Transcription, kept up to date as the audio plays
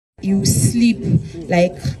you sleep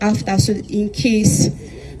like after, so in case,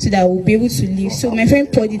 so that we'll be able to leave. So my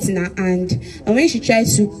friend poured it in her hand, and when she tried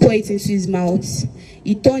to pour it into his mouth,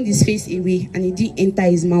 he turned his face away and it didn't enter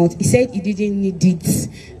his mouth. He said he didn't need it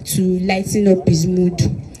to lighten up his mood.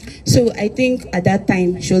 So I think at that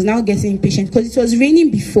time she was now getting impatient because it was raining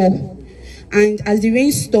before. And as the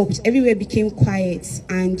rain stopped, everywhere became quiet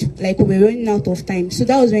and like we were running out of time. So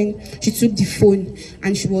that was when she took the phone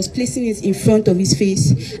and she was placing it in front of his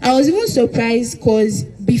face. I was even surprised because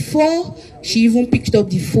before she even picked up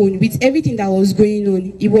the phone, with everything that was going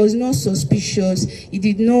on, it was not suspicious. He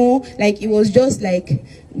did not, like, it was just like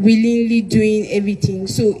willingly doing everything.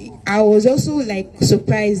 So I was also like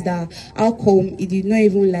surprised that how come he did not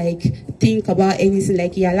even like think about anything,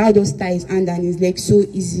 like he allowed us tie his hand and his leg so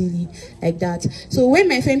easily like that. So when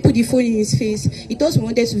my friend put the phone in his face, he thought we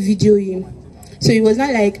wanted to video him. So it was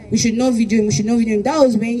not like we should not video him, we should not video him. That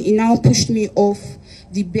was when he now pushed me off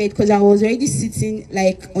the bed because I was already sitting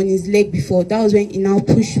like on his leg before. That was when he now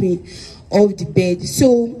pushed me off the bed.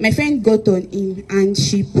 So my friend got on him and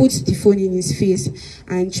she put the phone in his face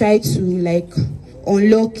and tried to like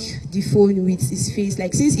unlock the phone with his face,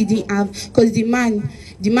 like since he didn't have, because the man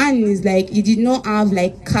is like, he did not have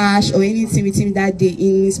like cash or anything with him that day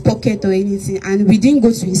in his pocket or anything, and we didn't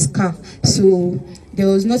go to his car, so there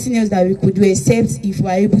was nothing else that we could do except if we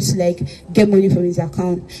were able to like get money from his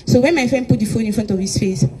account. So when my friend put the phone in front of his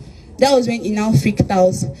face, that was when he now freaked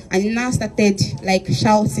out and he now started like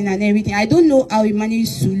shouting and everything. I don't know how he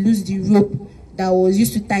managed to lose the rope that was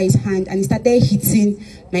used to tie his hand, and he started hitting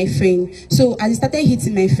my friend. So as he started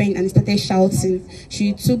hitting my friend and he started shouting,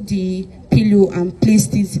 she took the pillow and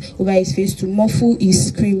placed it over his face to muffle his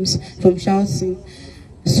screams from shouting.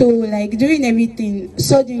 So like during everything,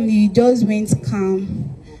 suddenly he just went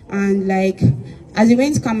calm, and like as he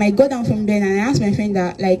went calm, I got down from bed and I asked my friend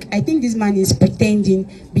that like I think this man is pretending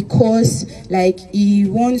because like he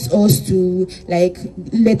wants us to like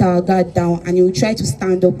let our guard down, and he will try to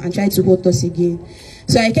stand up and try to hold us again.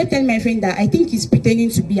 So I kept telling my friend that I think he's pretending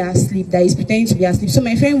to be asleep, that he's pretending to be asleep. So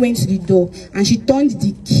my friend went to the door and she turned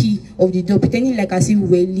the key of the door, pretending like as if we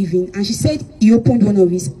were leaving, and she said he opened one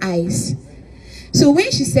of his eyes. So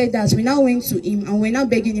when she said that, we now went to him and we're now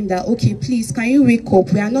begging him that, okay, please, can you wake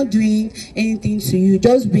up? We are not doing anything to you.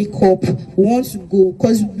 Just wake up. We want to go.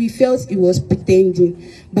 Because we felt he was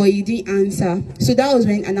pretending, but he didn't answer. So that was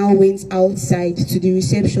when I now went outside to the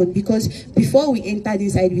reception, because before we entered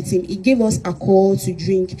inside with him, he gave us alcohol to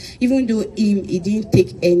drink, even though he didn't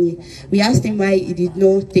take any. We asked him why he did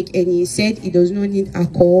not take any. He said he does not need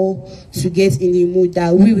alcohol to get in the mood,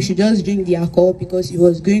 that we should just drink the alcohol because he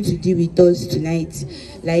was going to deal with us tonight,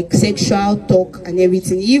 like sexual talk and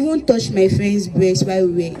everything. He even touched my friend's breast while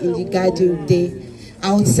we were in the garden there,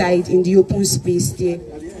 outside in the open space there.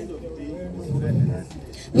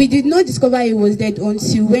 We did not discover he was dead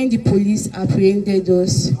until when the police apprehended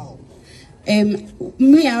us.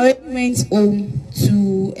 Me, I went home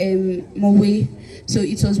to Mowe. So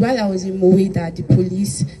it was while I was in Mowe that the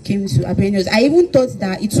police came to apprehend us. I even thought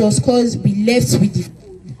that it was because we left with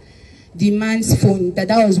the man's phone, that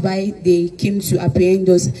was why they came to apprehend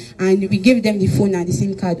us, and we gave them the phone and the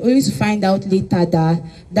SIM card, only to find out later that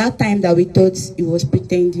that time that we thought he was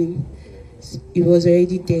pretending, he was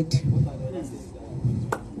already dead.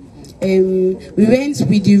 We went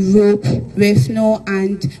with the rope, Refno,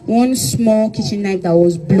 and one small kitchen knife that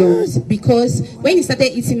was blunt, because when he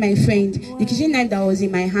started eating my friend, the kitchen knife that was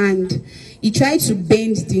in my hand, he tried to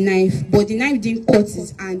bend the knife, but the knife didn't cut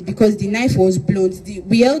his hand because the knife was blunt.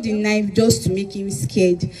 We held the knife just to make him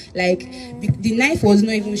scared. Like, the knife was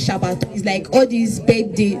not even sharp at all. It's like all these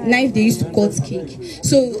birthday knife they used to cut cake.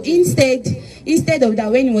 So instead of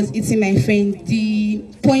that, when he was eating my friend,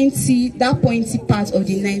 that pointy part of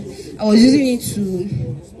the knife, I was using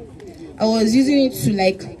it to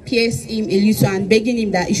like pierce him a little and begging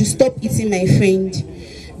him that he should stop eating my friend.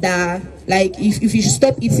 That like if he should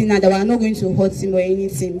stop eating her, that we are not going to hurt him or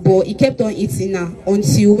anything. But he kept on eating her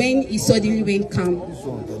until when he suddenly went calm.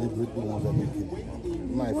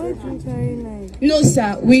 No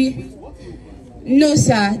sir,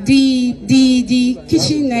 the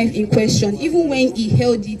kitchen knife in question, even when he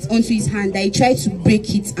held it onto his hand, that he tried to break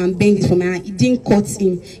it and bend it from my hand, it didn't cut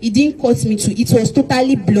him. It didn't cut me too. It was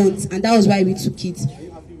totally blunt, and that was why we took it.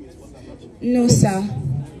 No sir.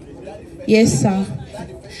 Yes sir.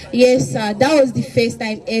 Yes sir, that was the first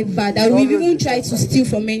time ever that we've even tried to steal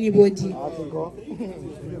from anybody.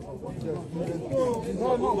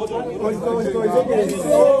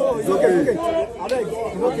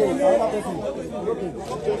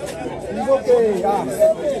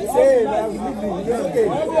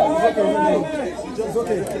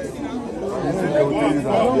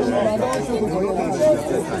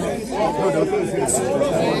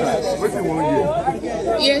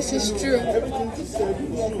 Yes, it's true.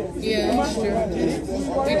 Yeah, it's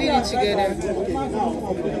true. We did it together.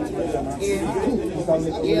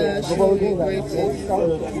 Yeah, she regretted.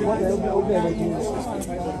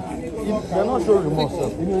 They're not showing remorse.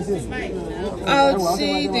 I would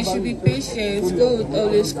say they should be patient. God would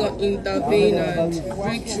always intervene and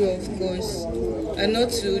break through, of course, and not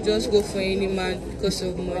to just go for any man because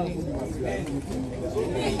of money.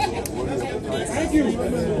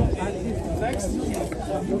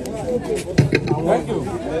 Thank you.